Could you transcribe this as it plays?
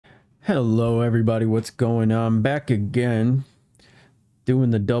Hello everybody, what's going on? Back again,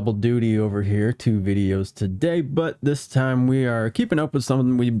 doing the double duty over here. 2 videos today, but this time we are keeping up with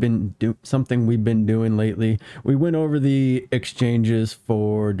something we've been doing lately. We went over the exchanges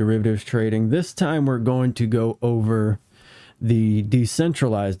for derivatives trading. This time we're going to go over the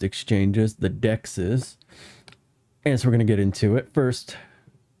decentralized exchanges, the DEXs. And so we're going to get into it. First,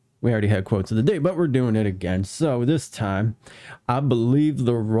 we already had quotes of the day, but we're doing it again. So this time, I believe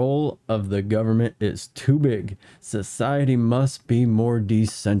the role of the government is too big. Society must be more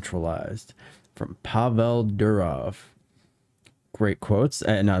decentralized. From Pavel Durov. Great quotes.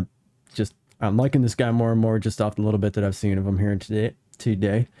 And I'm liking this guy more and more just off the little bit that I've seen of him here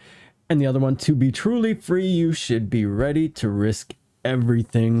today. And the other one, to be truly free, you should be ready to risk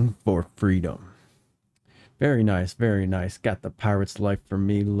everything for freedom. Very nice, very nice. Got the Pirate's Life for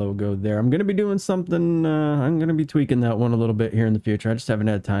Me logo there. I'm going to be doing something, I'm going to be tweaking that one a little bit here in the future. I just haven't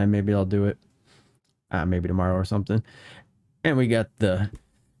had time. Maybe I'll do it maybe tomorrow or something. And we got the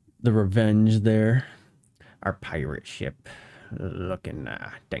Revenge there. Our pirate ship looking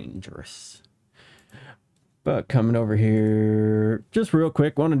dangerous. But coming over here, just real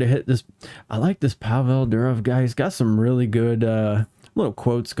quick, wanted to hit this. I like this Pavel Durov guy. He's got some really good little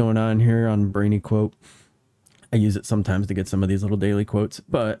quotes going on here on Brainy Quote. I use it sometimes to get some of these little daily quotes,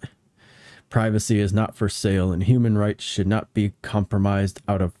 but privacy is not for sale and human rights should not be compromised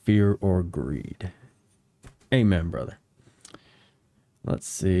out of fear or greed. Amen, brother. Let's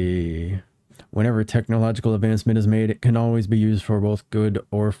see. Whenever technological advancement is made, it can always be used for both good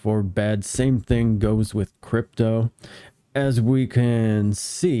or for bad. Same thing goes with crypto. As we can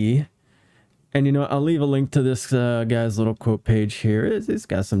see, and you know, I'll leave a link to this guy's little quote page here. It's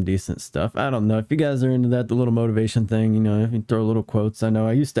got some decent stuff. I don't know if you guys are into that, the little motivation thing, you know, if you throw little quotes. I know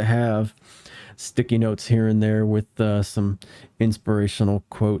I used to have sticky notes here and there with some inspirational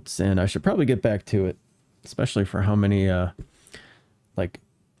quotes, and I should probably get back to it, especially for how many like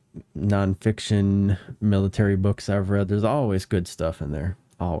nonfiction military books I've read. There's always good stuff in there,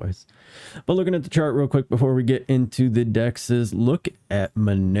 always. But looking at the chart real quick before we get into the DEXs, look at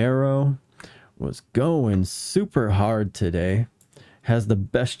Monero. Was going super hard today. Has the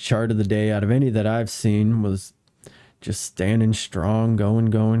best chart of the day out of any that I've seen. Was just standing strong,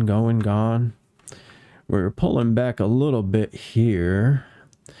 gone. We're pulling back a little bit here,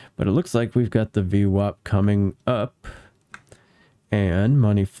 but it looks like we've got the VWAP coming up and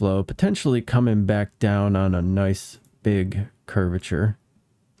money flow potentially coming back down on a nice big curvature.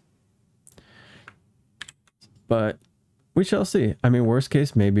 But we shall see. I mean, worst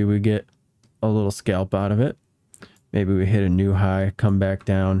case, maybe we get a little scalp out of it. Maybe we hit a new high, come back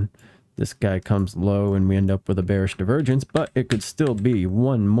down. This guy comes low and we end up with a bearish divergence, but it could still be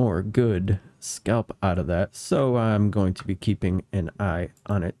one more good scalp out of that. So I'm going to be keeping an eye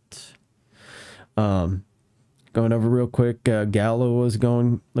on it. Going over real quick, Gallo was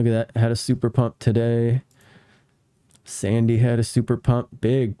going, look at that, had a super pump today. Sandy had a super pump.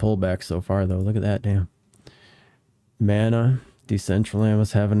 Big pullback so far though, look at that, damn. Mana. Decentraland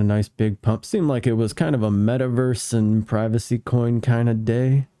was having a nice big pump. Seemed like it was kind of a metaverse and privacy coin kind of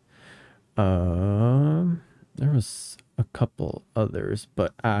day. There was a couple others,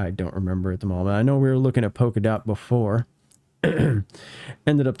 but I don't remember at the moment. I know we were looking at Polkadot before.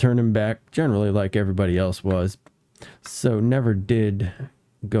 Ended up turning back generally like everybody else was. So never did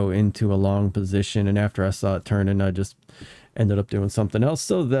go into a long position. And after I saw it turning, I just ended up doing something else.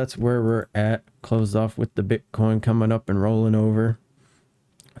 So that's where we're at. Closed off with the Bitcoin coming up and rolling over.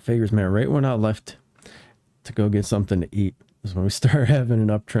 Figures, man, right when I left to go get something to eat is when we start having an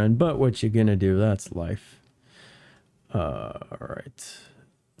uptrend. But what you gonna do? That's life. All right,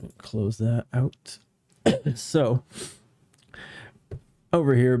 close that out. So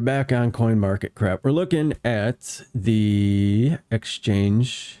over here, back on CoinMarketCap, we're looking at the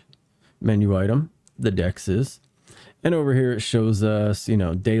exchange menu item, the DEXs. And over here, it shows us, you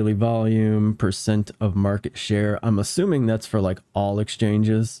know, daily volume, percent of market share. I'm assuming that's for like all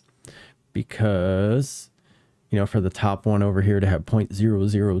exchanges because, you know, for the top one over here to have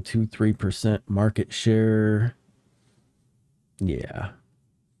 0.0023% market share. Yeah.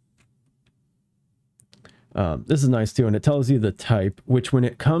 This is nice too. And it tells you the type, which when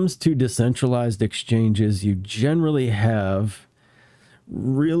it comes to decentralized exchanges, you generally have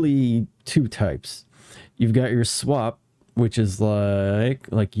really 2 types. You've got your swap, which is like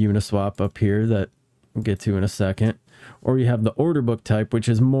Uniswap up here that we'll get to in a second. Or you have the order book type, which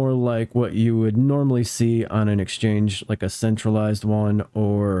is more like what you would normally see on an exchange, like a centralized one,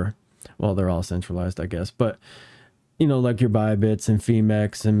 or, well, they're all centralized, I guess. But, you know, like your Bybits and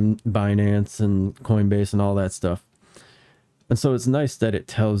Femex and Binance and Coinbase and all that stuff. And so it's nice that it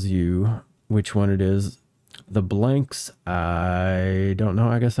tells you which one it is. The blanks, I don't know.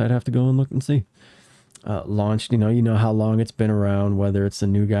 I guess I'd have to go and look and see. Launched, you know how long it's been around, whether it's a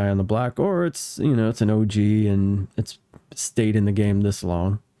new guy on the block or it's, it's an OG and it's stayed in the game this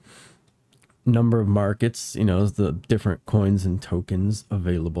long. Number of markets, the different coins and tokens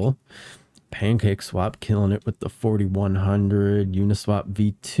available. Pancake Swap killing it with the 4100, Uniswap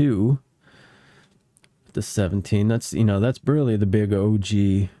V2, the 17. That's, that's really the big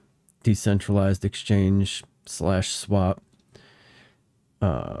OG decentralized exchange / swap.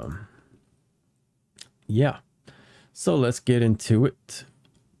 Yeah, so let's get into it.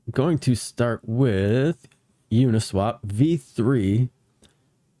 Going to start with Uniswap V3,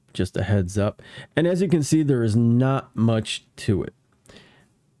 just a heads up. And as you can see, there is not much to it.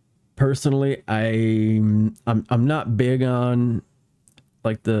 Personally, I'm not big on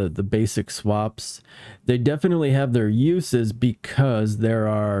like the basic swaps. They definitely have their uses because there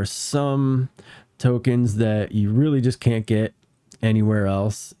are some tokens that you really just can't get anywhere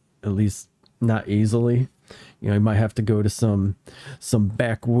else, at least not easily. You might have to go to some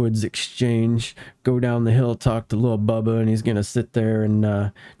backwoods exchange, go down the hill, talk to little Bubba, and he's gonna sit there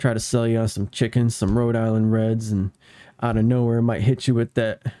and try to sell you on some chickens, some Rhode Island Reds, and out of nowhere might hit you with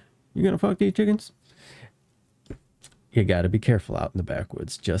that, "You gonna fuck these chickens?" You got to be careful out in the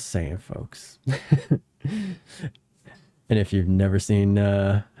backwoods. Just saying, folks. And if you've never seen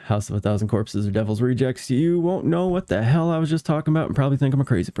House of a Thousand Corpses or Devil's Rejects, you won't know what the hell I was just talking about and probably think I'm a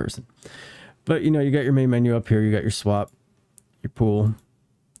crazy person. But, you got your main menu up here. You got your swap, your pool,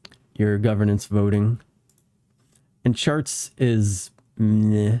 your governance voting. And charts is,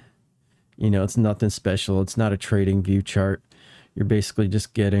 meh. It's nothing special. It's not a trading view chart. You're basically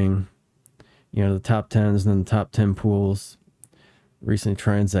just getting, the top 10s and then the top 10 pools, recent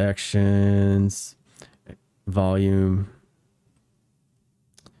transactions, volume,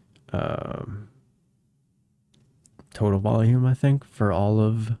 total volume, I think, for all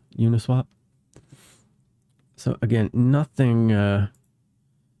of Uniswap. So again, nothing,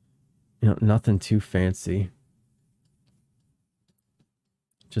 nothing too fancy.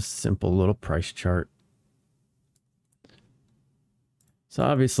 Just simple little price chart. So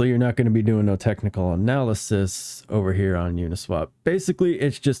obviously you're not going to be doing no technical analysis over here on Uniswap. Basically,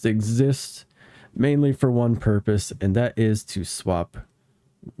 it just exists mainly for one purpose, and that is to swap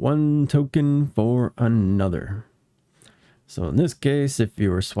one token for another. So in this case, if you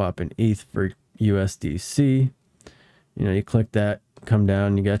were swapping ETH for USDC, you click that, come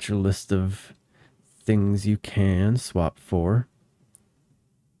down, you got your list of things you can swap for.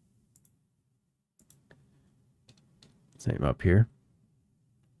 Same up here.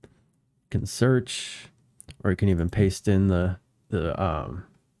 You can search, or you can even paste in the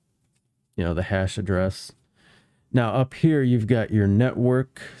hash address. Now up here you've got your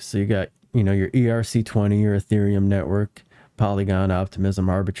network, so you got your ERC20, your Ethereum network, Polygon, Optimism,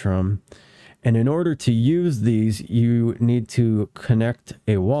 Arbitrum. And in order to use these, you need to connect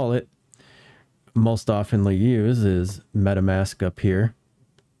a wallet. Most oftenly used is MetaMask up here.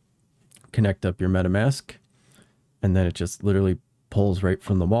 Connect up your MetaMask, and then it just literally pulls right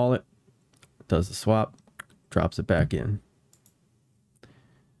from the wallet, does the swap, drops it back in.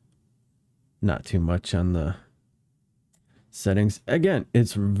 Not too much on the settings. Again,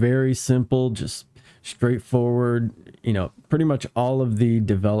 it's very simple, just straightforward. Pretty much all of the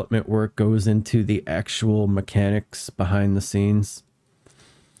development work goes into the actual mechanics behind the scenes.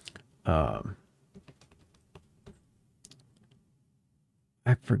 I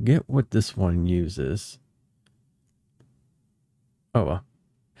forget what this one uses. Oh, well.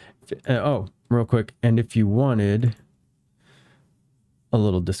 Oh, real quick. And if you wanted a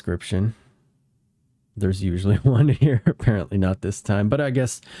little description, there's usually one here. Apparently not this time, but I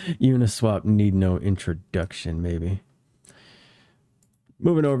guess Uniswap need no introduction, maybe.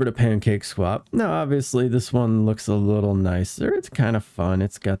 Moving over to Pancake Swap. Now, obviously, this one looks a little nicer. It's kind of fun.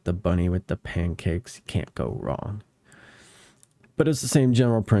 It's got the bunny with the pancakes. You can't go wrong. But it's the same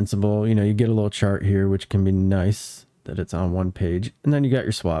general principle. You get a little chart here, which can be nice that it's on one page. And then you got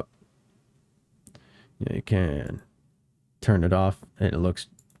your swap. You can turn it off, and it looks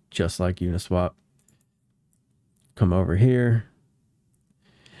just like Uniswap. Come over here.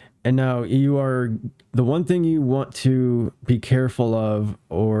 And now the one thing you want to be careful of,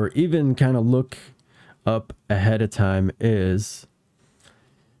 or even kind of look up ahead of time, is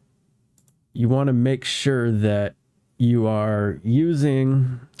you want to make sure that you are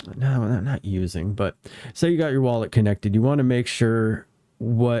using, no, not using, but say you got your wallet connected. You want to make sure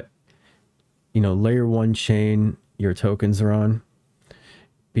what, layer 1 chain your tokens are on.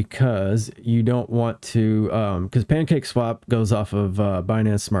 because you don't want to, because Pancake Swap goes off of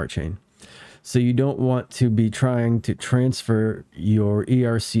Binance Smart Chain. So you don't want to be trying to transfer your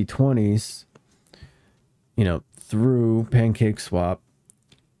ERC20s, you know, through Pancake Swap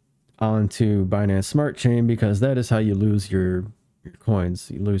onto Binance Smart Chain, because that is how you lose your coins.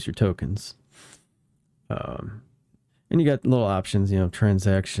 You lose your tokens. And you got little options, you know,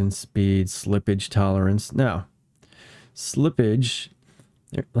 transaction speed, slippage tolerance. Now, slippage,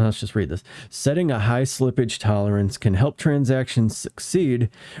 let's just read this. Setting a high slippage tolerance can help transactions succeed,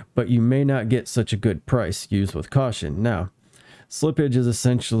 but you may not get such a good price. Use with caution. Now, slippage is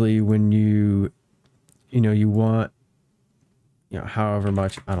essentially when you want, you know, however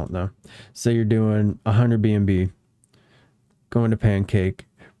much, I don't know. Say you're doing 100 BNB, going to Pancake.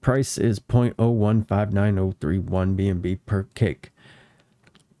 Price is 0.0159031 BNB per cake.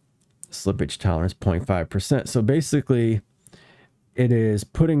 Slippage tolerance 0.5%. So basically, it is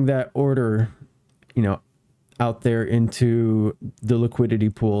putting that order, you know, out there into the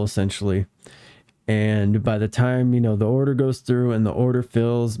liquidity pool essentially. And by the time, you know, the order goes through and the order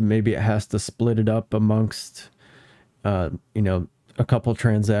fills, maybe it has to split it up amongst, you know, a couple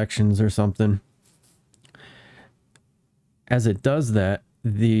transactions or something. As it does that,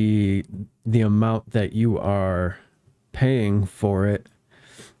 the amount that you are paying for it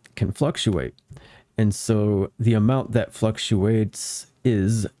can fluctuate. And so the amount that fluctuates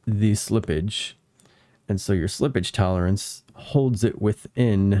is the slippage. And so your slippage tolerance holds it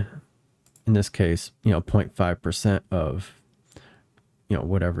within, in this case, you know, 0.5% of, you know,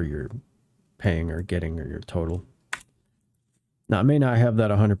 whatever you're paying or getting or your total. Now, I may not have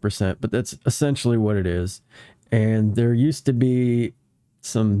that 100%, but that's essentially what it is. And there used to be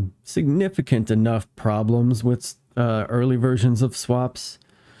some significant enough problems with early versions of swaps,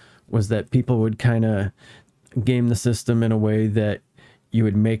 was that people would kind of game the system in a way that you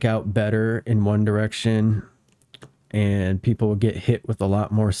would make out better in one direction and people would get hit with a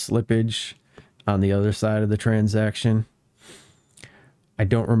lot more slippage on the other side of the transaction. I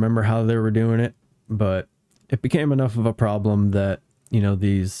don't remember how they were doing it, but it became enough of a problem that, you know,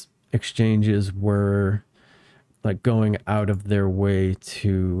 these exchanges were like going out of their way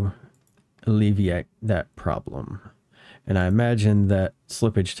to alleviate that problem. And I imagine that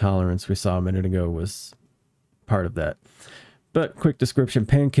slippage tolerance we saw a minute ago was part of that. But quick description,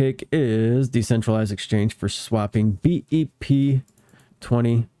 Pancake is decentralized exchange for swapping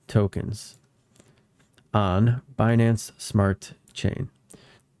BEP20 tokens on Binance Smart Chain.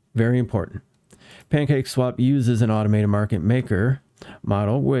 Very important. Pancake Swap uses an automated market maker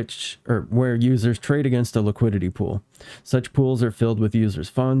model where users trade against a liquidity pool. Such pools are filled with users'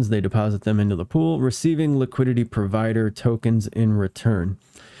 funds. They deposit them into the pool, receiving liquidity provider tokens in return.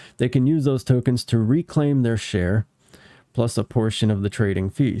 They can use those tokens to reclaim their share plus a portion of the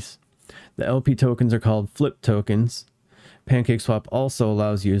trading fees. The LP tokens are called flip tokens. PancakeSwap also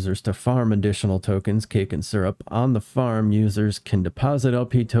allows users to farm additional tokens, cake and syrup. On the farm, users can deposit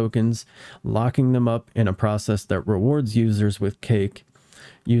LP tokens, locking them up in a process that rewards users with cake.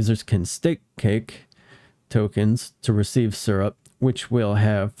 Users can stake cake tokens to receive syrup, which will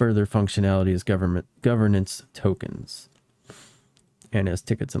have further functionality as governance tokens and as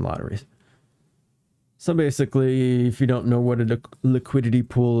tickets and lotteries. So basically, if you don't know what a liquidity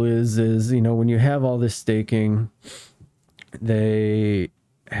pool is, you know, when you have all this staking, they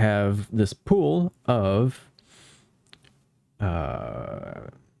have this pool of,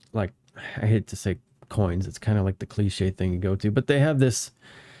 like, I hate to say coins. It's kind of like the cliche thing you go to, but they have this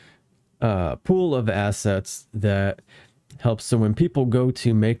pool of assets that helps. So when people go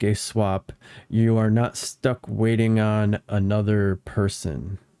to make a swap, you are not stuck waiting on another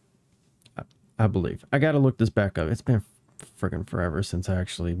person. I believe. I got to look this back up. It's been friggin' forever since I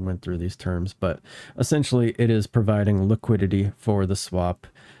actually went through these terms, but essentially it is providing liquidity for the swap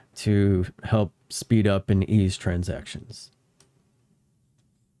to help speed up and ease transactions.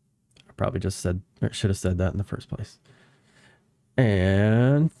 I probably just said, or should have said that in the first place.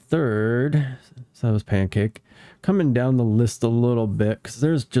 And third, so that was Pancake. Coming down the list a little bit, because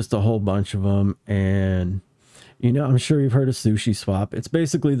there's just a whole bunch of them, and you know, I'm sure you've heard of Sushi Swap. It's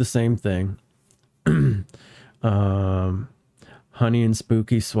basically the same thing. Honey and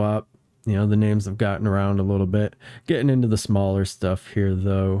Spooky Swap, you know, the names have gotten around a little bit. Getting into the smaller stuff here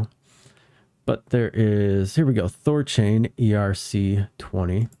though, but there is, here we go, Thorchain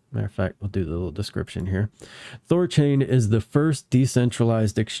ERC20. Matter of fact, we'll do the little description here. Thorchain is the first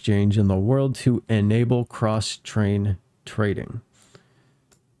decentralized exchange in the world to enable cross-chain trading.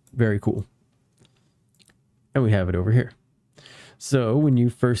 Very cool. And we have it over here. So when you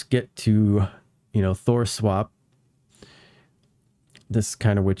first get to, you know, ThorSwap, this is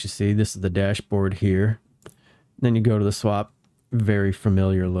kind of what you see. This is the dashboard here. Then you go to the swap, very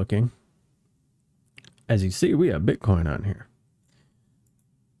familiar looking. As you see, we have Bitcoin on here.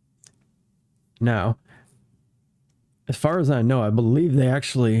 Now, as far as I know, I believe they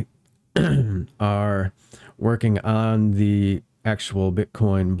actually are working on the actual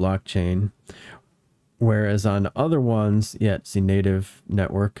Bitcoin blockchain, whereas on other ones, yeah, it's the native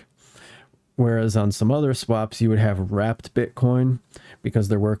network. Whereas on some other swaps, you would have wrapped Bitcoin because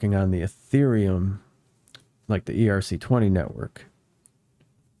they're working on the Ethereum, like the ERC20 network,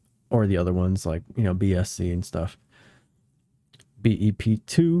 or the other ones like, you know, BSC and stuff.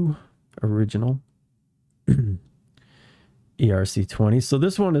 BEP2 original. ERC20. So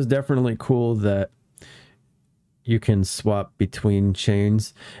this one is definitely cool that you can swap between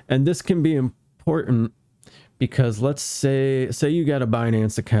chains. And this can be important because let's say you got a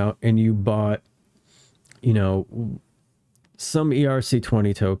Binance account and you bought, you know, some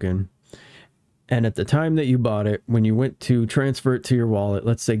ERC20 token. And at the time that you bought it, when you went to transfer it to your wallet,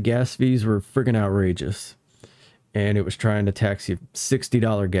 let's say gas fees were friggin' outrageous. And it was trying to tax you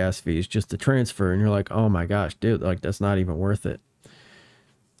 $60 gas fees just to transfer. And you're like, oh my gosh, dude, like that's not even worth it.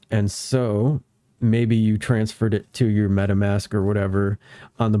 And so maybe you transferred it to your MetaMask or whatever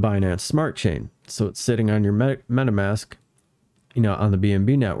on the Binance Smart Chain. So it's sitting on your MetaMask, you know, on the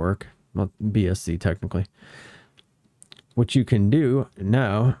BNB network, well, BSC technically. What you can do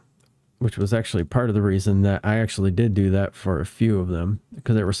now, which was actually part of the reason that I actually did do that for a few of them,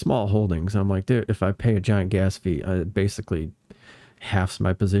 because they were small holdings. I'm like, dude, if I pay a giant gas fee, it basically halves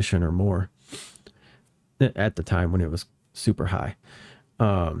my position or more at the time when it was super high.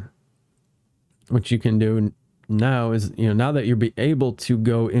 What you can do now is, you know, now that you're able to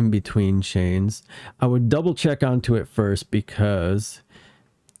go in between chains, I would double check onto it first, because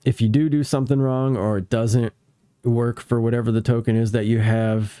if you do something wrong or it doesn't work for whatever the token is that you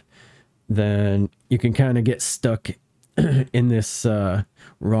have, then you can kind of get stuck in this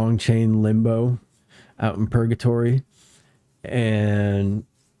wrong chain limbo out in purgatory. And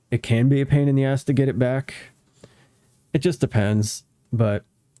it can be a pain in the ass to get it back. It just depends. But,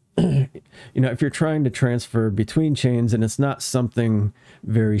 you know, if you're trying to transfer between chains and it's not something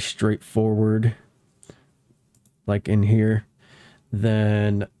very straightforward, like in here,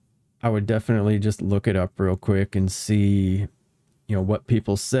 then I would definitely just look it up real quick and see, you know, what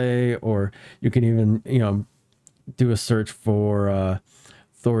people say, or you can even, you know, do a search for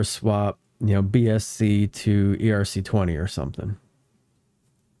Thor swap, you know, BSC to ERC20 or something.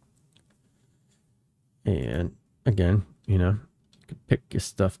 And again, you know, you can pick your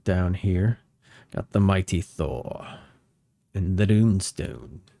stuff down here. Got the mighty Thor and the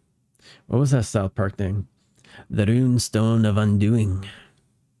Runestone. What was that South Park thing? The Runestone of Undoing.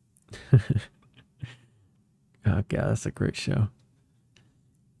 Oh god, that's a great show.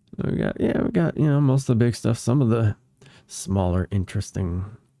 We got, you know, most of the big stuff. Some of the smaller, interesting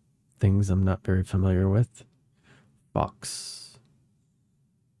things I'm not very familiar with. Fox.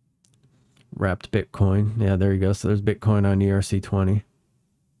 Wrapped Bitcoin. Yeah, there you go. So there's Bitcoin on ERC20.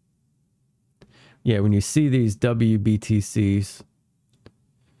 Yeah, when you see these WBTCs,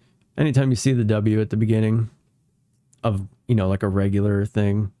 anytime you see the W at the beginning of, you know, like a regular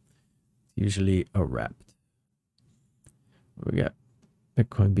thing, usually a wrapped. We got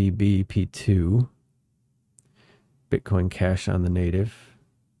Bitcoin BBP2, Bitcoin Cash on the native.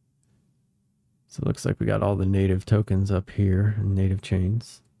 So it looks like we got all the native tokens up here and native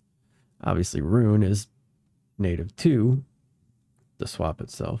chains. Obviously, Rune is native to the swap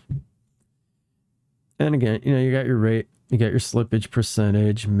itself. And again, you know, you got your rate, you got your slippage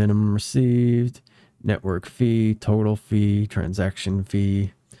percentage, minimum received, network fee, total fee, transaction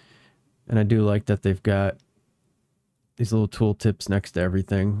fee. And I do like that they've got these little tooltips next to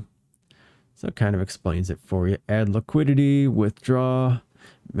everything. So it kind of explains it for you. Add liquidity, withdraw,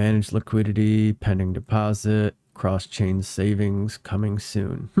 manage liquidity, pending deposit, cross-chain savings coming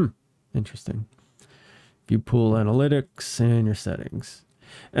soon. Interesting. View pool analytics and your settings.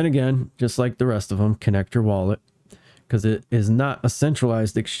 And again, just like the rest of them, connect your wallet, because it is not a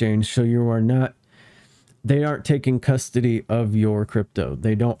centralized exchange. So you are not, they aren't taking custody of your crypto.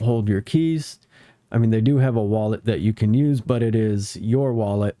 They don't hold your keys. I mean, they do have a wallet that you can use, but it is your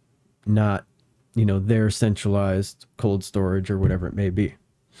wallet, not, you know, their centralized cold storage or whatever it may be.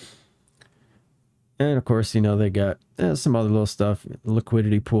 And of course, you know, they got some other little stuff,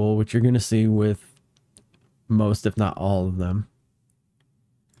 liquidity pool, which you're going to see with most, if not all of them.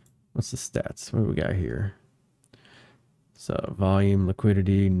 What's the stats? What do we got here? So volume,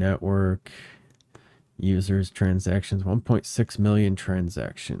 liquidity, network, users, transactions, 1.6 million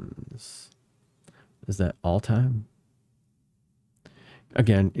transactions. Is that all time?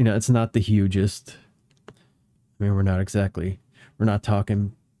 Again, you know, it's not the hugest. I mean, we're not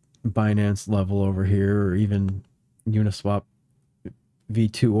talking Binance level over here, or even Uniswap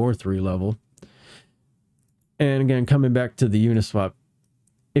V2 or 3 level. And again, coming back to the Uniswap,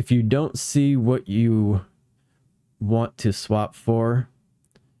 if you don't see what you want to swap for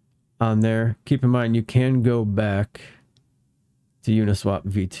on there, keep in mind you can go back to Uniswap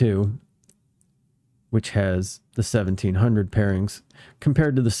V2, which has the 1700 pairings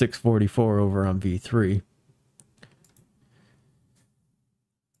compared to the 644 over on V3.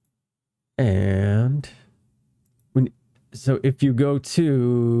 And so if you go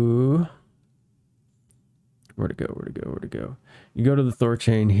to, where to go? You go to the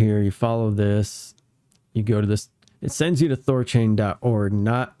Thorchain here, you follow this, you go to this, it sends you to thorchain.org,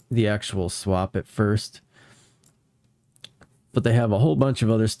 not the actual swap at first. But they have a whole bunch of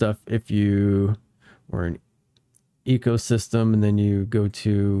other stuff if you were an ecosystem, and then you go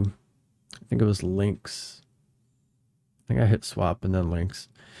to, I think it was links. I think I hit swap and then links.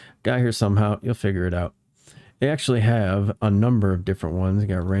 Got here somehow, you'll figure it out. They actually have a number of different ones. You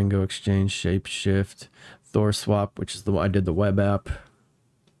got Rango Exchange, Shapeshift, ThorSwap, which is the one I did the web app,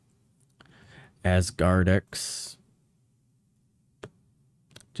 AsgardX,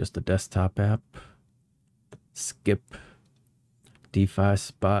 just a desktop app, Skip, DeFi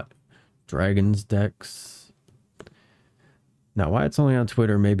Spot, Dragon's DEX. Now, why it's only on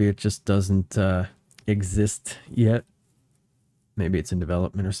Twitter, maybe it just doesn't exist yet. Maybe it's in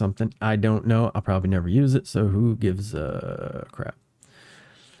development or something. I don't know. I'll probably never use it, so who gives a crap?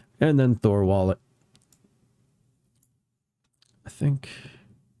 And then Thor Wallet. I think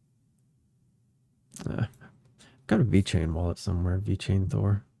got a VeChain wallet somewhere, VeChain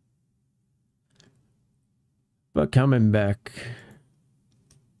Thor. But coming back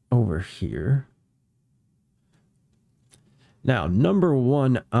over here. Now, number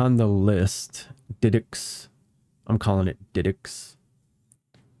one on the list, DEX. I'm calling it DEX.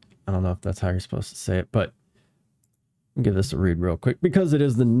 I don't know if that's how you're supposed to say it, but I'll give this a read real quick because it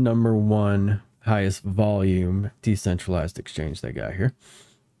is the number one highest volume decentralized exchange they got here.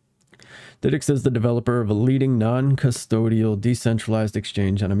 DEX is the developer of a leading non-custodial decentralized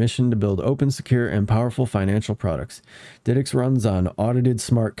exchange on a mission to build open, secure, and powerful financial products. DEX runs on audited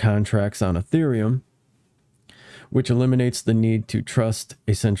smart contracts on Ethereum, which eliminates the need to trust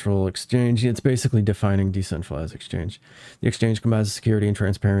a central exchange. It's basically defining decentralized exchange. The exchange combines the security and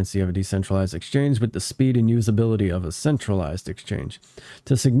transparency of a decentralized exchange with the speed and usability of a centralized exchange.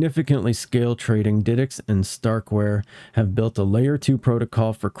 To significantly scale trading, DEX and Starkware have built a layer 2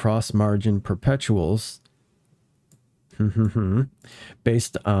 protocol for cross-margin perpetuals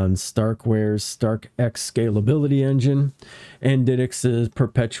based on Starkware's StarkX scalability engine and DEX's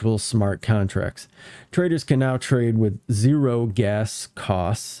perpetual smart contracts. Traders can now trade with zero gas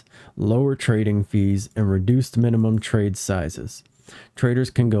costs, lower trading fees, and reduced minimum trade sizes. Traders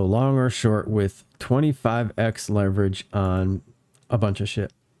can go long or short with 25x leverage on a bunch of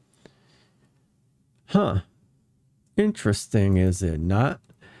shit. Huh. Interesting, is it not?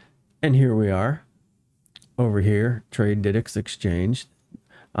 And here we are. Over here, Trade DEX Exchange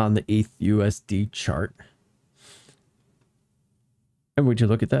on the ETH USD chart. And would you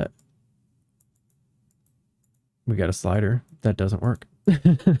look at that? We got a slider that doesn't work.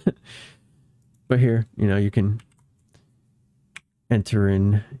 But here, you know, you can enter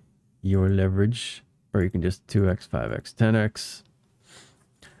in your leverage, or you can just 2x, 5x, 10x,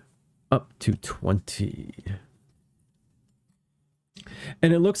 up to 20.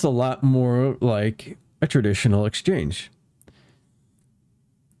 And it looks a lot more like a traditional exchange.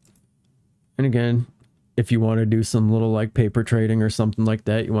 And again, if you want to do some little like paper trading or something like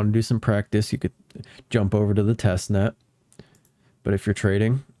that, you want to do some practice, you could jump over to the test net. But if you're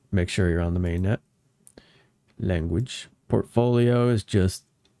trading, make sure you're on the main net. Language. Portfolio is just,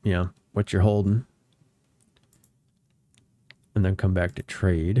 you know, what you're holding. And then come back to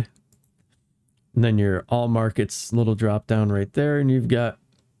trade. And then your all markets little drop down right there, and you've got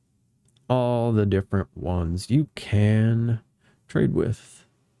all the different ones you can trade with.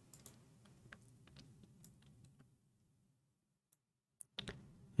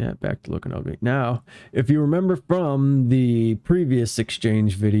 Yeah, back to looking ugly. Now, if you remember from the previous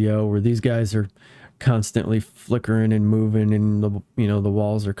exchange video where these guys are constantly flickering and moving and the, you know, the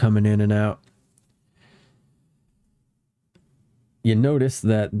walls are coming in and out, you notice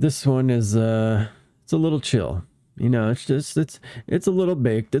that this one is it's a little chill. You know, it's just, it's a little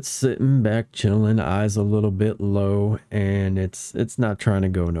baked. It's sitting back, chilling, eyes a little bit low, and it's not trying to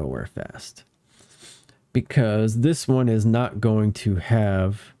go nowhere fast. Because this one is not going to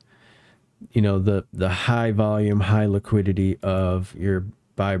have you know, the high volume, high liquidity of your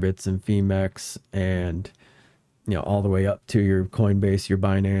Bybits and Femex, and you know, all the way up to your Coinbase, your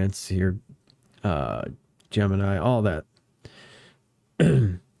Binance, your Gemini, all that.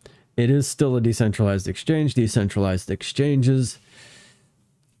 It is still a decentralized exchange. Decentralized exchanges,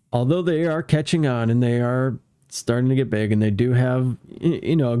 although they are catching on and they are starting to get big, and they do have,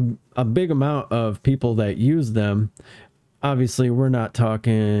 you know, a big amount of people that use them. Obviously, we're not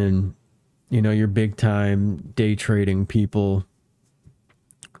talking, you know, your big time day trading people,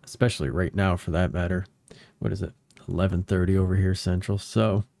 especially right now for that matter. What is it? 11:30 over here Central.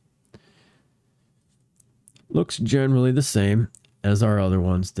 So looks generally the same as our other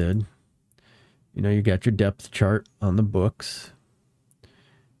ones did. You know, you got your depth chart on the books,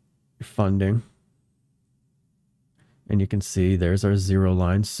 your funding, and you can see there's our zero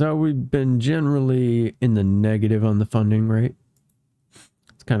line. So we've been generally in the negative on the funding rate.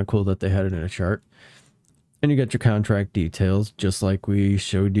 It's kind of cool that they had it in a chart. And you got your contract details, just like we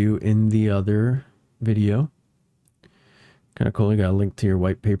showed you in the other video. Kind of cool. You got a link to your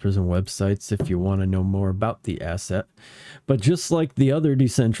white papers and websites if you want to know more about the asset. But just like the other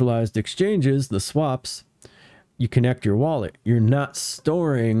decentralized exchanges, the swaps, you connect your wallet. You're not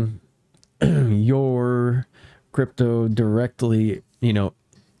storing your crypto directly, you know,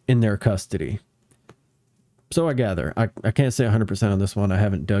 in their custody. So I gather, I can't say 100% on this one. I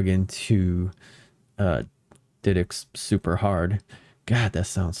haven't dug into DEXs super hard. God, that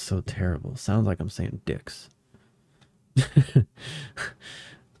sounds so terrible. Sounds like I'm saying dicks.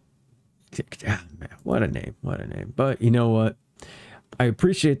 Ah, man, what a name, what a name. But you know what? I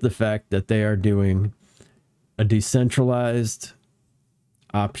appreciate the fact that they are doing a decentralized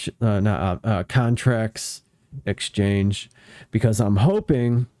option, contracts exchange, because I'm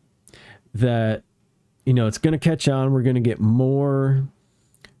hoping that, you know, it's going to catch on. We're going to get more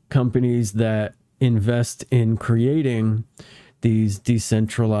companies that invest in creating these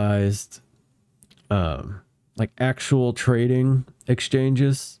decentralized like actual trading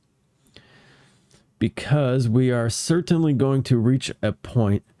exchanges, because we are certainly going to reach a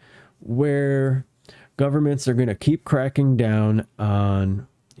point where governments are going to keep cracking down on,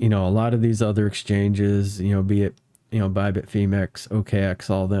 you know, a lot of these other exchanges, you know, be it, you know, Bybit, Femex, OKX,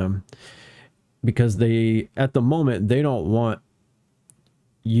 all them, because they, at the moment, they don't want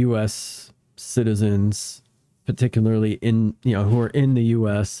U.S. citizens, particularly in, you know, who are in the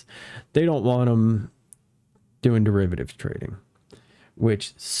U.S., they don't want them doing derivatives trading,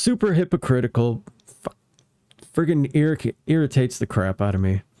 which super hypocritical, friggin' irritates the crap out of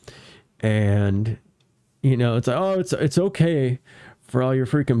me. And, you know, it's like, oh, it's okay for all your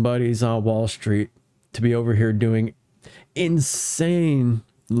freaking buddies on Wall Street to be over here doing insanely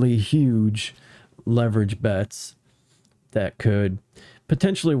huge leverage bets that could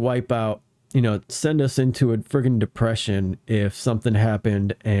potentially wipe out, you know, send us into a friggin' depression if something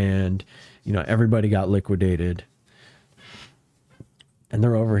happened and, you know, everybody got liquidated. And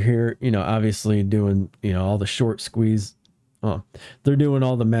they're over here, you know, obviously doing, you know, all the short squeeze. Oh, they're doing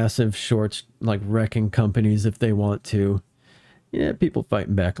all the massive shorts, like wrecking companies if they want to. Yeah, people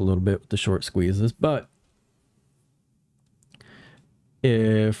fighting back a little bit with the short squeezes. But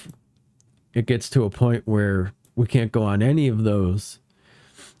if it gets to a point where we can't go on any of those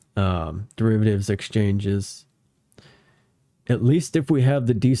derivatives exchanges, at least if we have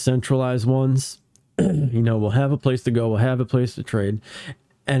the decentralized ones, you know, we'll have a place to go, we'll have a place to trade.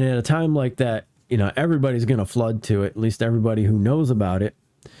 And at a time like that, you know, everybody's going to flood to it, at least everybody who knows about it.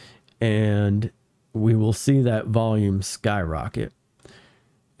 And we will see that volume skyrocket.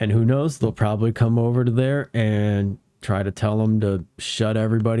 And who knows, they'll probably come over to there and try to tell them to shut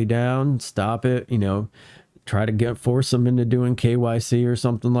everybody down, stop it, you know, try to force them into doing KYC or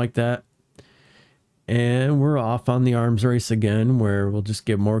something like that. And we're off on the arms race again, where we'll just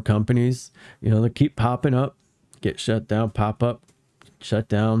get more companies, you know, that keep popping up, get shut down, pop up, shut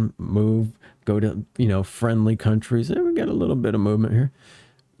down, move, go to, you know, friendly countries. And we got a little bit of movement here.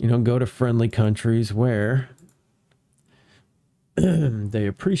 You know, go to friendly countries where they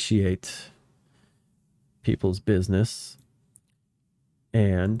appreciate people's business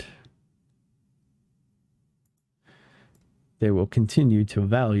and they will continue to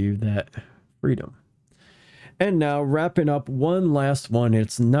value that freedom. And now wrapping up one last one.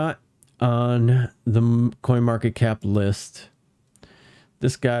 It's not on the CoinMarketCap list.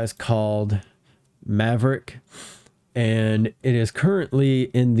 This guy's called Maverick, and it is currently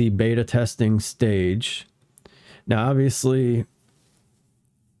in the beta testing stage. Now, obviously,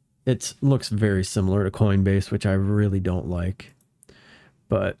 it looks very similar to Coinbase, which I really don't like.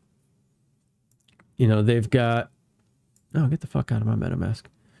 But, you know, they've got... Oh, get the fuck out of my MetaMask.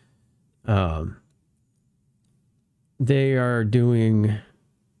 They are doing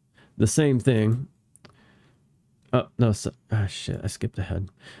the same thing. Oh, no, so, shit, I skipped ahead.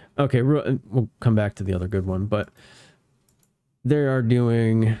 Okay, we'll come back to the other good one, but they are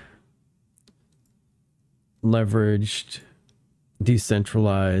doing leveraged,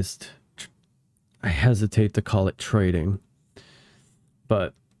 decentralized, I hesitate to call it trading,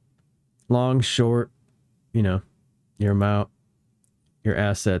 but long, short, you know, your amount, your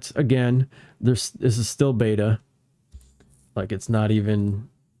assets. Again, this is still beta. Like it's not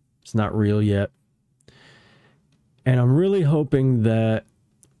real yet. And I'm really hoping that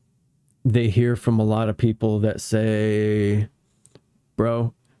they hear from a lot of people that say,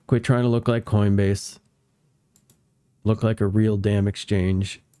 bro, quit trying to look like Coinbase. Look like a real damn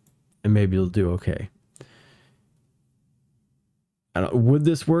exchange, and maybe you'll do okay. Would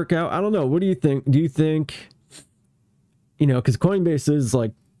this work out? I don't know. What do you think? Do you think, you know, because Coinbase is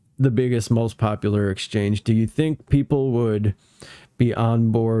like the biggest, most popular exchange. Do you think people would be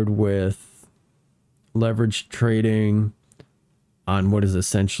on board with leverage trading on what is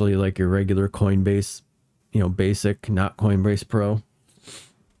essentially like your regular Coinbase, you know, basic, not Coinbase Pro?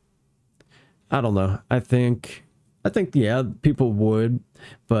 I don't know. I think yeah, people would,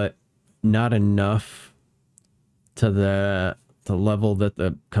 but not enough to the level that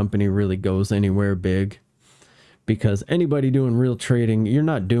the company really goes anywhere big. Because anybody doing real trading, you're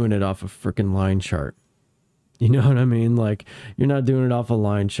not doing it off a freaking line chart. You know what I mean? Like, you're not doing it off a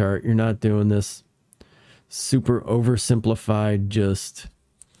line chart. You're not doing this super oversimplified, just,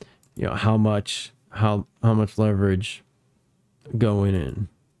 you know, how much leverage going in.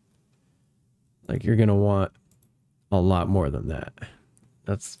 Like, you're gonna want a lot more than that.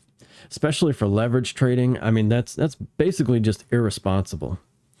 That's especially for leverage trading. I mean, that's basically just irresponsible.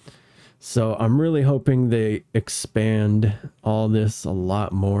 So I'm really hoping they expand all this a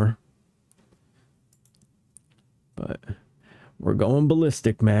lot more. But we're going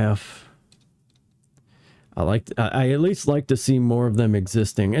ballistic, Mav. I at least like to see more of them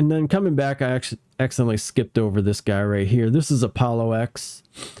existing. And then coming back, I actually accidentally skipped over this guy right here. This is Apollo X.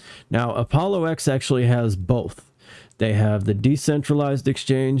 Now, Apollo X actually has both. They have the decentralized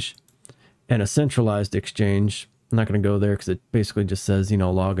exchange and a centralized exchange. I'm not going to go there because it basically just says, you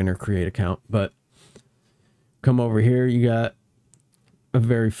know, log in or create account. But come over here, you got a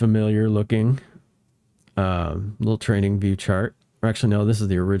very familiar looking little trading view chart. Or actually, no, this is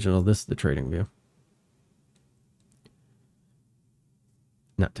the original. This is the trading view.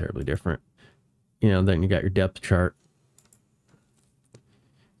 Not terribly different. You know, then you got your depth chart.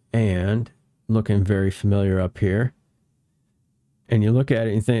 And looking very familiar up here. And you look at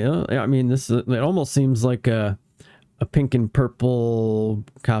it and you think, oh, I mean, it almost seems like a pink and purple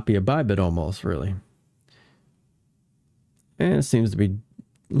copy of Bybit almost, really. And it seems to be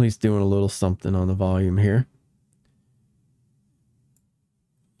at least doing a little something on the volume here.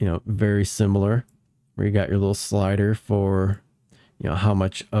 You know, very similar. Where you got your little slider for, you know, how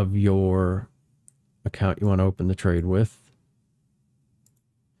much of your account you want to open the trade with.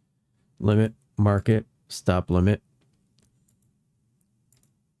 Limit, market, stop limit.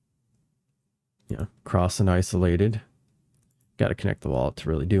 You know, cross and isolated. Got to connect the wallet to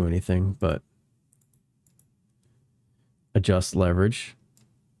really do anything, but adjust leverage.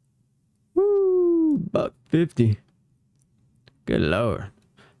 Woo, $1.50. Good lord.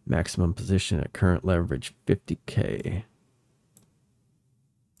 Maximum position at current leverage 50K.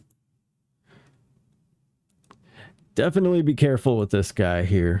 Definitely be careful with this guy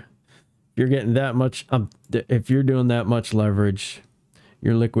here. If you're getting that much, if you're doing that much leverage,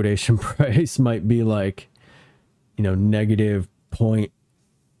 your liquidation price might be like, you know, negative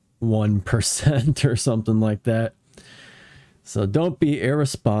 0.1% or something like that. So don't be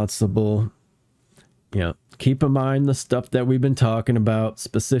irresponsible. You know, keep in mind the stuff that we've been talking about,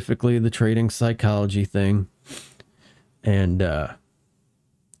 specifically the trading psychology thing. And,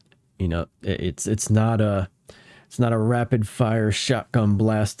 you know, it's not a rapid fire shotgun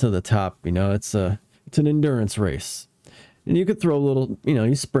blast to the top. You know, it's an endurance race. And you could throw a little, you know,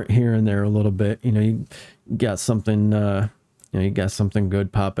 you sprint here and there a little bit. You know, you got something, you know, you got something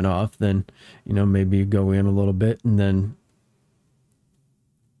good popping off. Then, you know, maybe you go in a little bit and then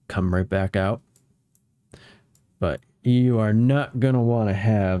come right back out. But you are not going to want to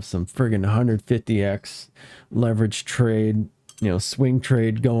have some friggin' 150x leverage trade, you know, swing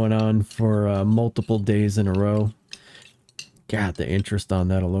trade going on for multiple days in a row. God, the interest on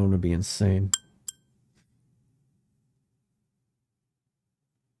that alone would be insane.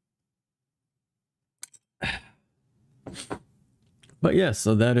 But yeah,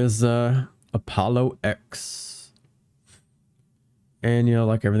 so that is Apollo X. And, you know,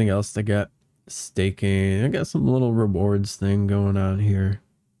 like everything else, they got staking. I got some little rewards thing going on here.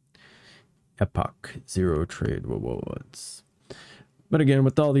 Epoch zero trade rewards. But again,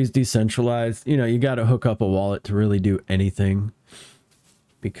 with all these decentralized, you know, you got to hook up a wallet to really do anything.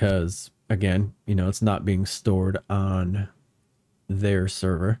 Because, again, you know, it's not being stored on their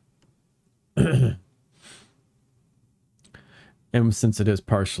server. And since it is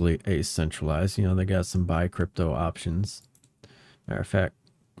partially centralized, you know, they got some buy crypto options. Matter of fact,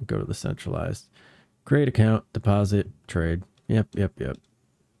 go to the centralized. Create account, deposit, trade. Yep.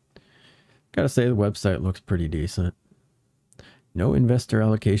 Gotta say the website looks pretty decent. No investor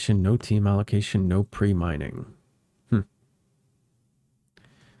allocation, no team allocation, no pre-mining.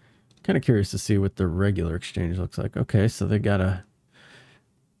 Kind of curious to see what the regular exchange looks like. Okay, so they got a...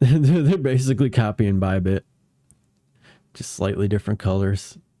 they're basically copying Bybit. Just slightly different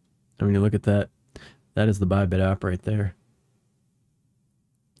colors. I mean, you look at that. That is the Bybit app right there.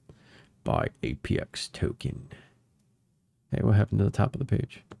 Buy APX token. Hey, what happened to the top of the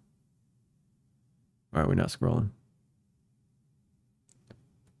page? Why are we not scrolling?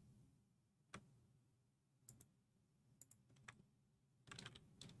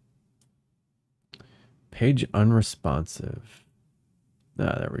 Page unresponsive.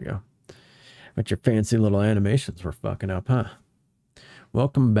 Ah, there we go. But your fancy little animations were fucking up, huh?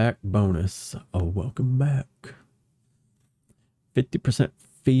 Welcome back bonus. Oh, welcome back. 50%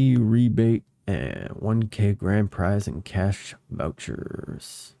 fee rebate and 1K grand prize and cash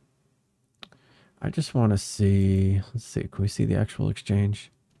vouchers. I just want to see. Let's see. Can we see the actual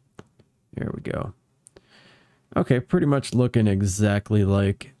exchange? Here we go. Okay, pretty much looking exactly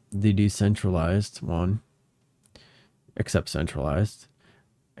like the decentralized one, except centralized.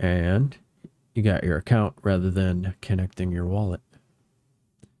 And you got your account rather than connecting your wallet.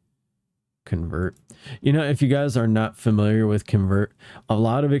 Convert. You know, if you guys are not familiar with Convert, a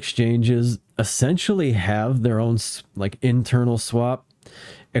lot of exchanges essentially have their own like internal swap,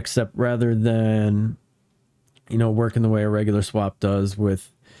 except rather than, you know, working the way a regular swap does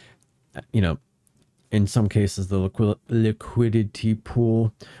with, you know, in some cases the liquidity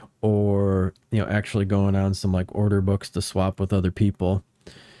pool, or, you know, actually going on some like order books to swap with other people.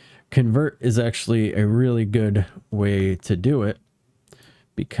 Convert is actually a really good way to do it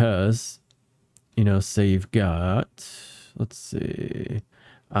because, you know, say you've got, let's see,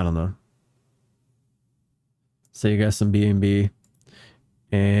 I don't know. Say you got some BNB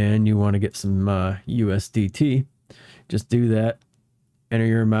and you want to get some USDT. Just do that, enter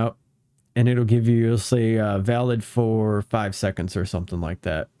your amount, and it'll give you, you'll say valid for 5 seconds or something like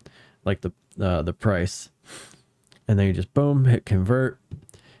that, like the price. And then you just boom, hit convert,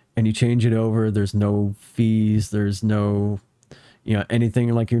 and you change it over. There's no fees. There's no, you know, anything.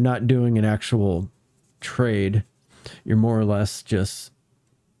 Like, you're not doing an actual trade. You're more or less just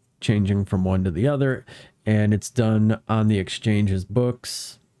changing from one to the other, and it's done on the exchange's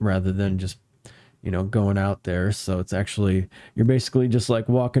books rather than just, you know, going out there. So it's actually, you're basically just like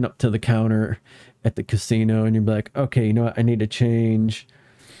walking up to the counter at the casino and you're like, okay, you know what, I need to change,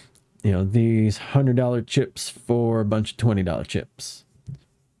 you know, these $100 chips for a bunch of $20 chips.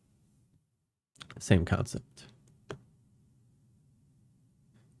 Same concept.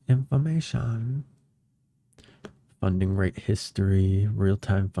 Information. Funding rate history,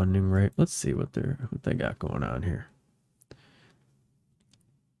 real-time funding rate. Let's see what they got going on here.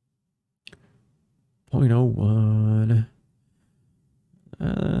 0.01.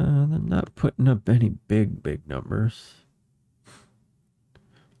 They're not putting up any big numbers.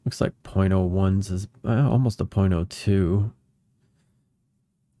 Looks like 0.01s is almost a 0.02.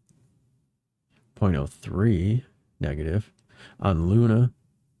 0.03 negative on Luna.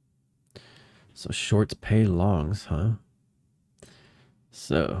 So shorts pay longs, huh?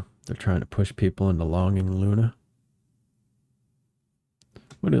 So they're trying to push people into longing Luna.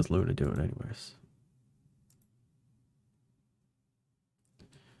 What is Luna doing anyways?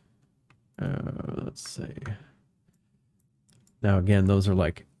 Let's see. Now again, those are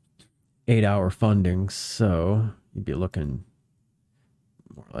like 8-hour fundings, so you'd be looking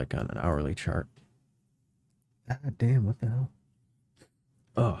more like on an hourly chart. God damn, what the hell?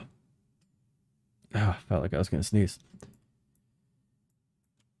 Oh. Ah, felt like I was gonna sneeze.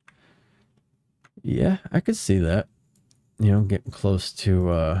 Yeah, I could see that. You know, getting close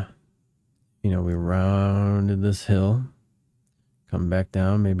to you know, we rounded this hill, come back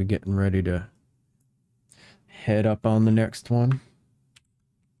down, maybe getting ready to head up on the next one.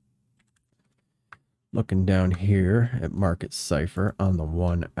 Looking down here at market cipher on the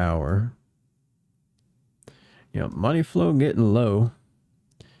 1 hour. You know, money flow getting low,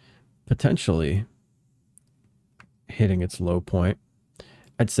 potentially hitting its low point.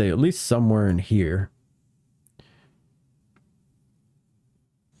 I'd say at least somewhere in here.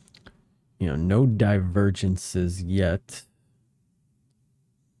 You know, no divergences yet.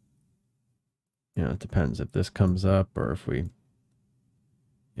 You know, it depends if this comes up or if we,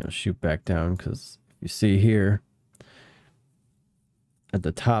 you know, shoot back down. Because you see here at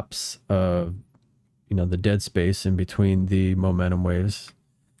the tops of, you know, the dead space in between the momentum waves,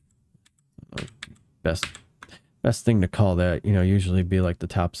 best thing to call that, you know, usually be like the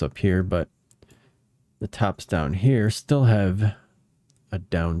tops up here, but the tops down here still have a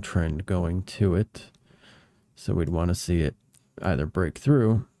downtrend going to it. So we'd want to see it either break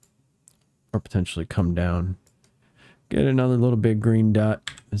through or potentially come down. Get another little big green dot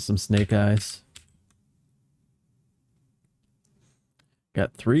and some snake eyes.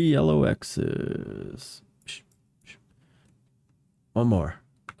 Got 3 yellow X's. One more.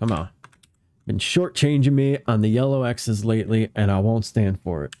 Come on. Been shortchanging me on the yellow X's lately, and I won't stand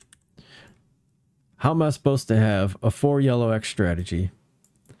for it. How am I supposed to have a 4 yellow X strategy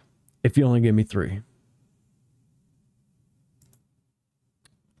if you only give me 3?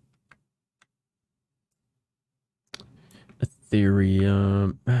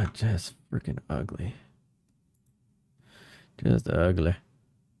 Ethereum. Just freaking ugly. Just ugly.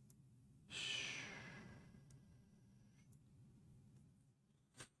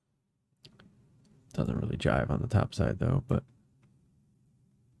 Doesn't really jive on the top side though, but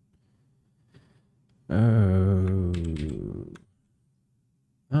oh,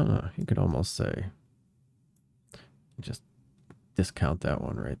 I don't know. You could almost say just discount that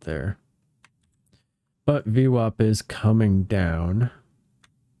one right there. But VWAP is coming down.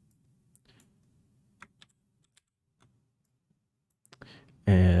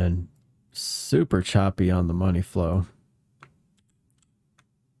 And super choppy on the money flow.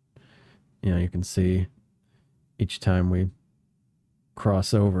 You know, you can see each time we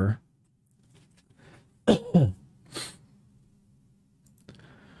cross over.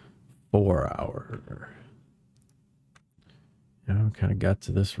 4 hour. You know, kind of got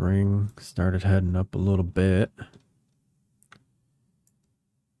to this ring, started heading up a little bit.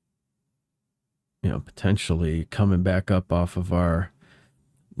 You know, potentially coming back up off of our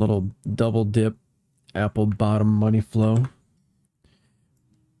little double dip apple bottom money flow.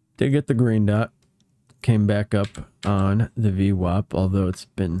 Did get the green dot, came back up on the VWAP, although it's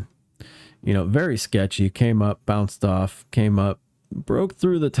been, you know, very sketchy. Came up, bounced off, came up, broke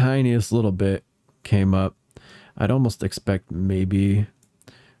through the tiniest little bit, came up. I'd almost expect maybe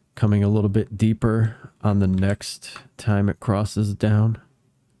coming a little bit deeper on the next time it crosses down.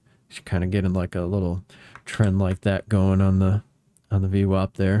 You're kind of getting like a little trend like that going on the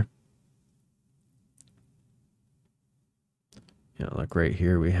VWAP there. You know, like right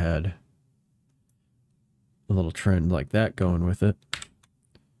here we had a little trend like that going with it.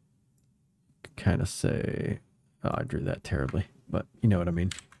 Kind of say, oh, I drew that terribly, but you know what I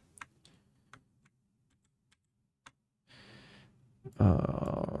mean.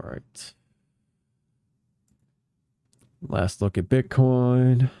 All right. Last look at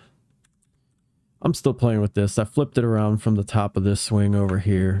Bitcoin. I'm still playing with this. I flipped it around from the top of this swing over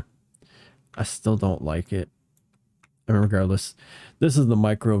here. I still don't like it. And regardless, this is the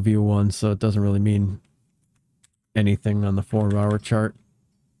micro view one, so it doesn't really mean anything on the 4-hour chart.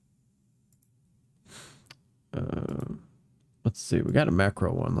 Let's see. We got a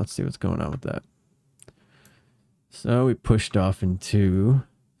macro one. Let's see what's going on with that. So we pushed off into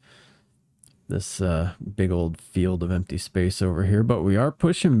this big old field of empty space over here, but we are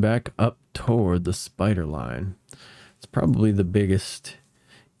pushing back up toward the spider line. It's probably the biggest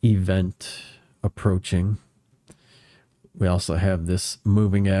event approaching. We also have this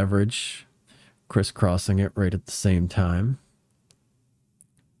moving average crisscrossing it right at the same time.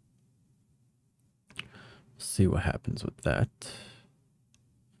 See what happens with that.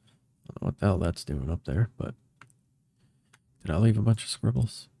 I don't know what the hell that's doing up there, but did I leave a bunch of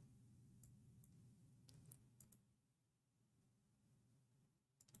scribbles?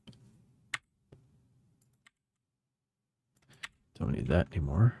 Don't need that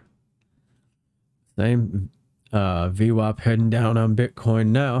anymore. Same VWAP heading down on Bitcoin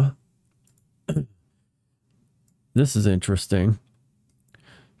now. This is interesting.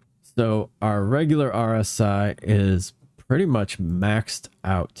 So our regular RSI is pretty much maxed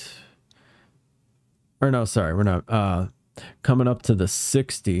out. Or no, sorry, we're not. Coming up to the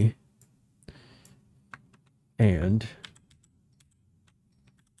 60. And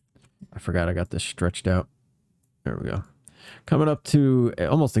I forgot I got this stretched out. There we go. Coming up to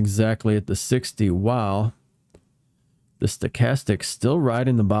almost exactly at the 60, while the stochastic still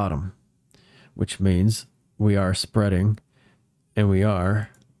riding the bottom, which means we are spreading And we are,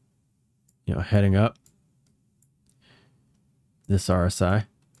 you know, heading up. This RSI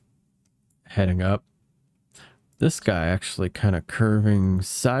heading up. This guy actually kind of curving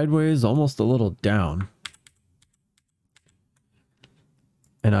sideways, almost a little down.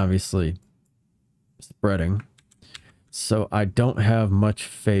 And obviously spreading. So I don't have much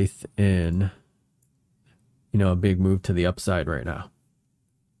faith in, you know, a big move to the upside right now.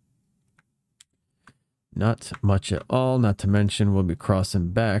 Not much at all. Not to mention we'll be crossing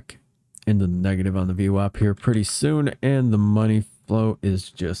back into the negative on the VWAP here pretty soon. And the money flow is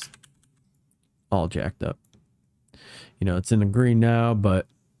just all jacked up. You know, it's in the green now, but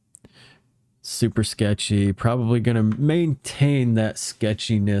super sketchy. Probably going to maintain that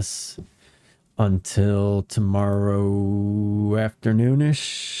sketchiness until tomorrow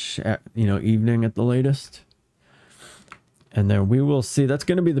afternoonish, you know, evening at the latest. And then we will see. That's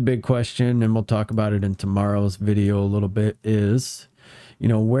going to be the big question, and we'll talk about it in tomorrow's video a little bit, is, you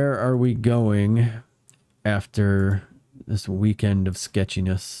know, where are we going after this weekend of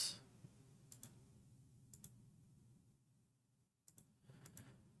sketchiness?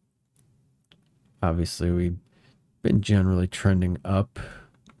 Obviously, we've been generally trending up,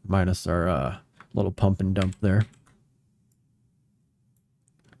 minus our little pump and dump there.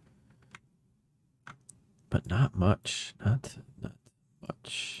 But not much. Not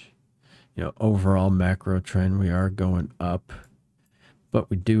much. You know, overall macro trend, we are going up. But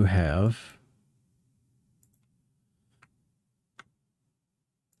we do have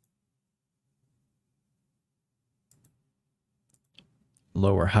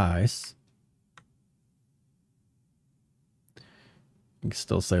lower highs. You can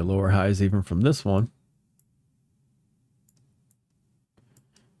still say lower highs even from this one.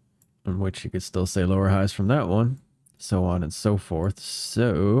 In which you could still say lower highs from that one. So on and so forth.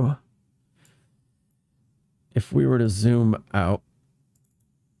 So if we were to zoom out,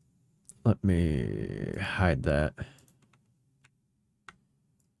 let me hide that.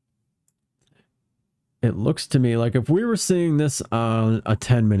 It looks to me like if we were seeing this on a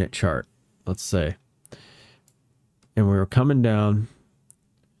 10-minute chart, let's say, and we were coming down,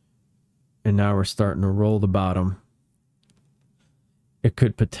 and now we're starting to roll the bottom, it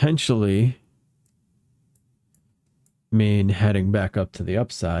could potentially mean heading back up to the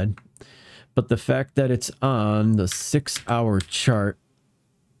upside. But the fact that it's on the 6-hour chart,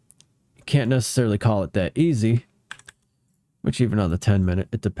 you can't necessarily call it that easy, which even on the 10-minute,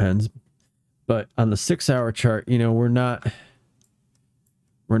 it depends. But on the 6-hour chart, you know, we're not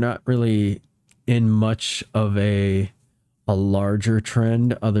really in much of a larger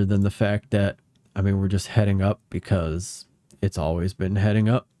trend, other than the fact that, I mean, we're just heading up because it's always been heading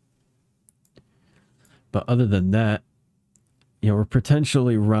up. But other than that, you know, we're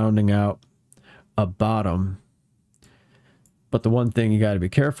potentially rounding out a bottom. But the one thing you got to be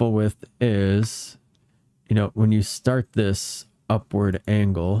careful with is, you know, when you start this upward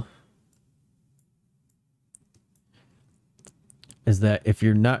angle, is that if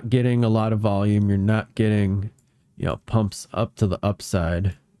you're not getting a lot of volume, you're not getting, you know, pumps up to the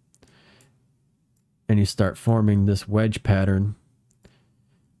upside, and you start forming this wedge pattern,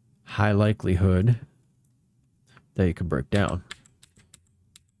 high likelihood that you could break down.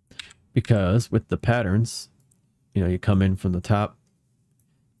 Because with the patterns, you know, you come in from the top,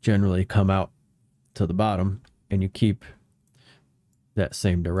 generally come out to the bottom, and you keep that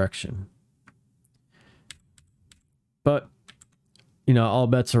same direction. But, you know, all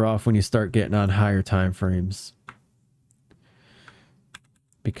bets are off when you start getting on higher time frames.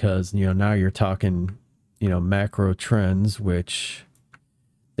 Because, you know, now you're talking, you know, macro trends, which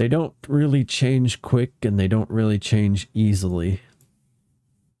they don't really change quick and they don't really change easily.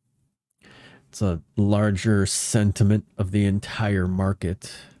 It's a larger sentiment of the entire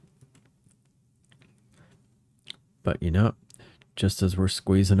market. But, you know, just as we're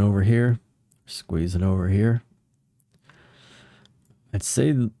squeezing over here, I'd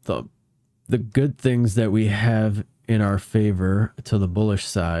say the good things that we have in our favor to the bullish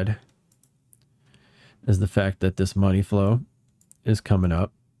side is the fact that this money flow is coming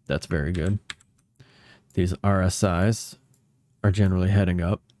up. That's very good. These RSIs are generally heading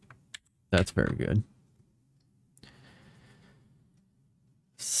up. That's very good.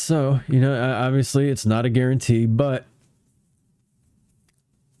 So, you know, obviously it's not a guarantee, but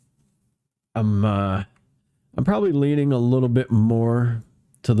I'm probably leaning a little bit more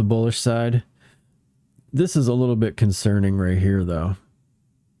to the bullish side. This is a little bit concerning right here, though.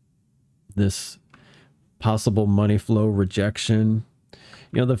 This possible money flow rejection.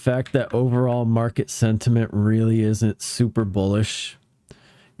 You know, the fact that overall market sentiment really isn't super bullish.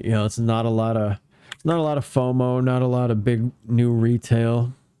 You know, it's not a lot of Not a lot of FOMO, not a lot of big new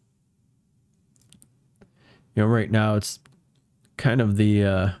retail. You know, right now it's kind of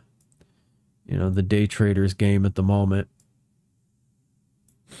the, you know, the day traders game at the moment.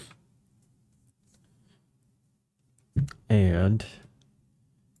 And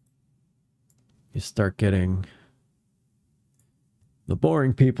you start getting the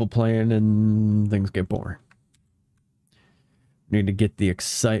boring people playing and things get boring. Need to get the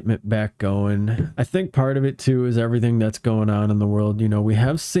excitement back going. I think part of it too is everything that's going on in the world. You know, we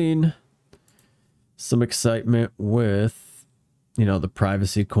have seen some excitement with, you know, the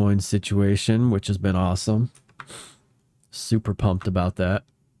privacy coin situation, which has been awesome. Super pumped about that.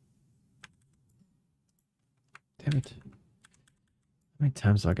 Damn it. How many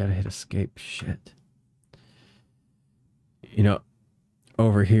times do I gotta hit escape? Shit. You know,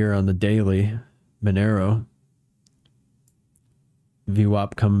 over here on the daily, Monero,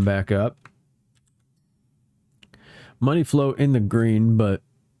 VWAP coming back up. Money flow in the green, but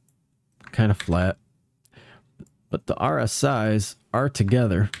kind of flat. But the RSIs are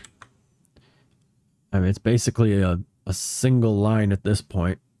together. I mean, it's basically a single line at this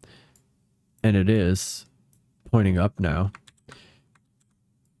point. And it is pointing up now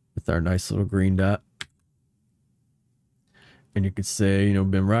with our nice little green dot. And you could say, you know,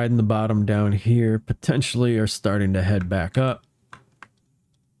 been riding the bottom down here, potentially are starting to head back up.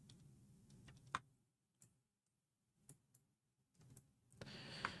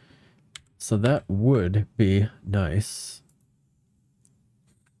 So that would be nice.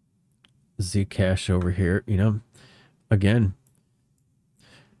 Zcash over here, you know, again,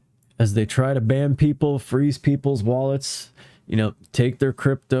 as they try to ban people, freeze people's wallets, you know, take their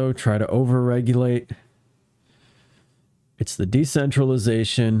crypto, try to over-regulate. It's the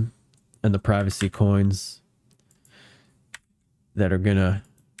decentralization and the privacy coins that are gonna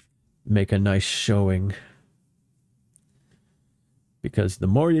make a nice showing. Because the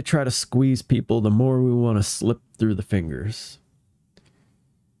more you try to squeeze people, the more we want to slip through the fingers.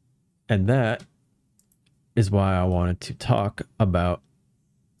 And that is why I wanted to talk about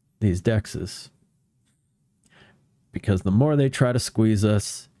these DEXs. Because the more they try to squeeze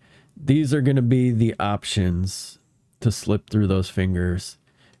us, these are going to be the options to slip through those fingers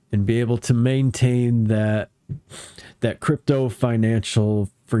and be able to maintain that crypto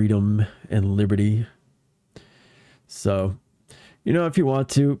financial freedom and liberty. So, you know, if you want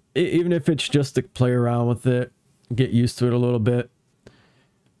to, even if it's just to play around with it, get used to it a little bit.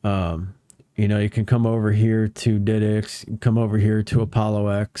 You know, you can come over here to DEX, you can come over here to Apollo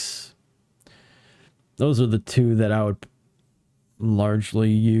X. Those are the two that I would largely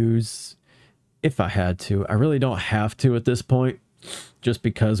use if I had to. I really don't have to at this point, just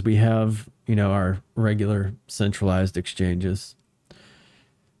because we have, you know, our regular centralized exchanges.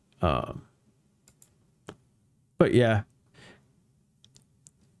 But yeah.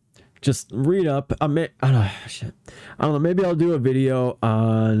 Just read up. I don't know. Maybe I'll do a video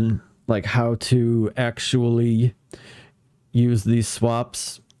on like how to actually use these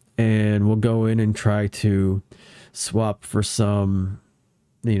swaps, and we'll go in and try to swap for some,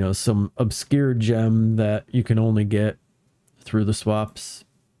 you know, some obscure gem that you can only get through the swaps.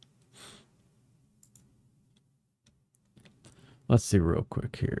 Let's see real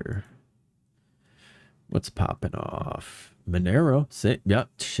quick here. What's popping off? Monero. Yep,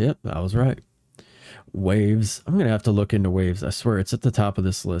 shit, I was right. Waves. I'm going to have to look into Waves. I swear, it's at the top of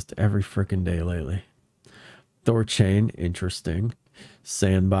this list every freaking day lately. Thorchain, interesting.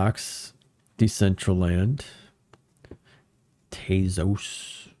 Sandbox. Decentraland.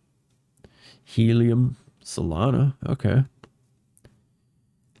 Tezos. Helium. Solana. Okay.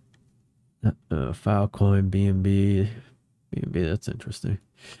 Filecoin, BNB. BNB, that's interesting.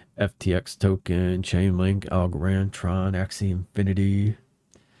 FTX token, Chainlink, Algorand, Tron, Axie Infinity,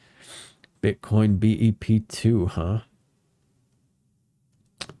 Bitcoin BEP2, huh?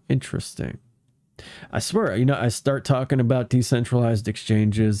 Interesting. I swear, you know, I start talking about decentralized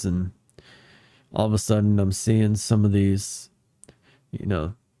exchanges and all of a sudden I'm seeing some of these, you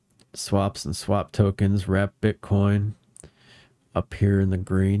know, swaps and swap tokens, wrap Bitcoin up here in the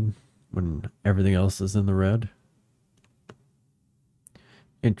green when everything else is in the red.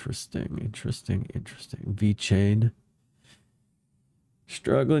 Interesting, interesting, interesting. VeChain.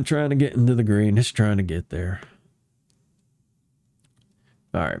 Struggling, trying to get into the green. Just trying to get there.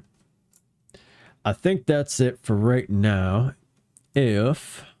 All right. I think that's it for right now.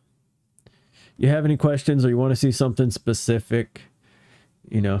 If you have any questions or you want to see something specific,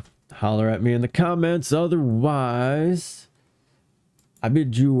 you know, holler at me in the comments. Otherwise, I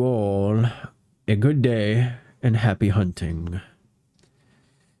bid you all a good day and happy hunting.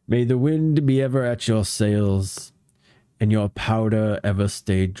 May the wind be ever at your sails, and your powder ever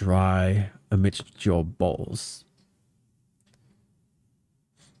stay dry amidst your bowls.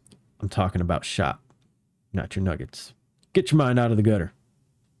 I'm talking about shop, not your nuggets. Get your mind out of the gutter.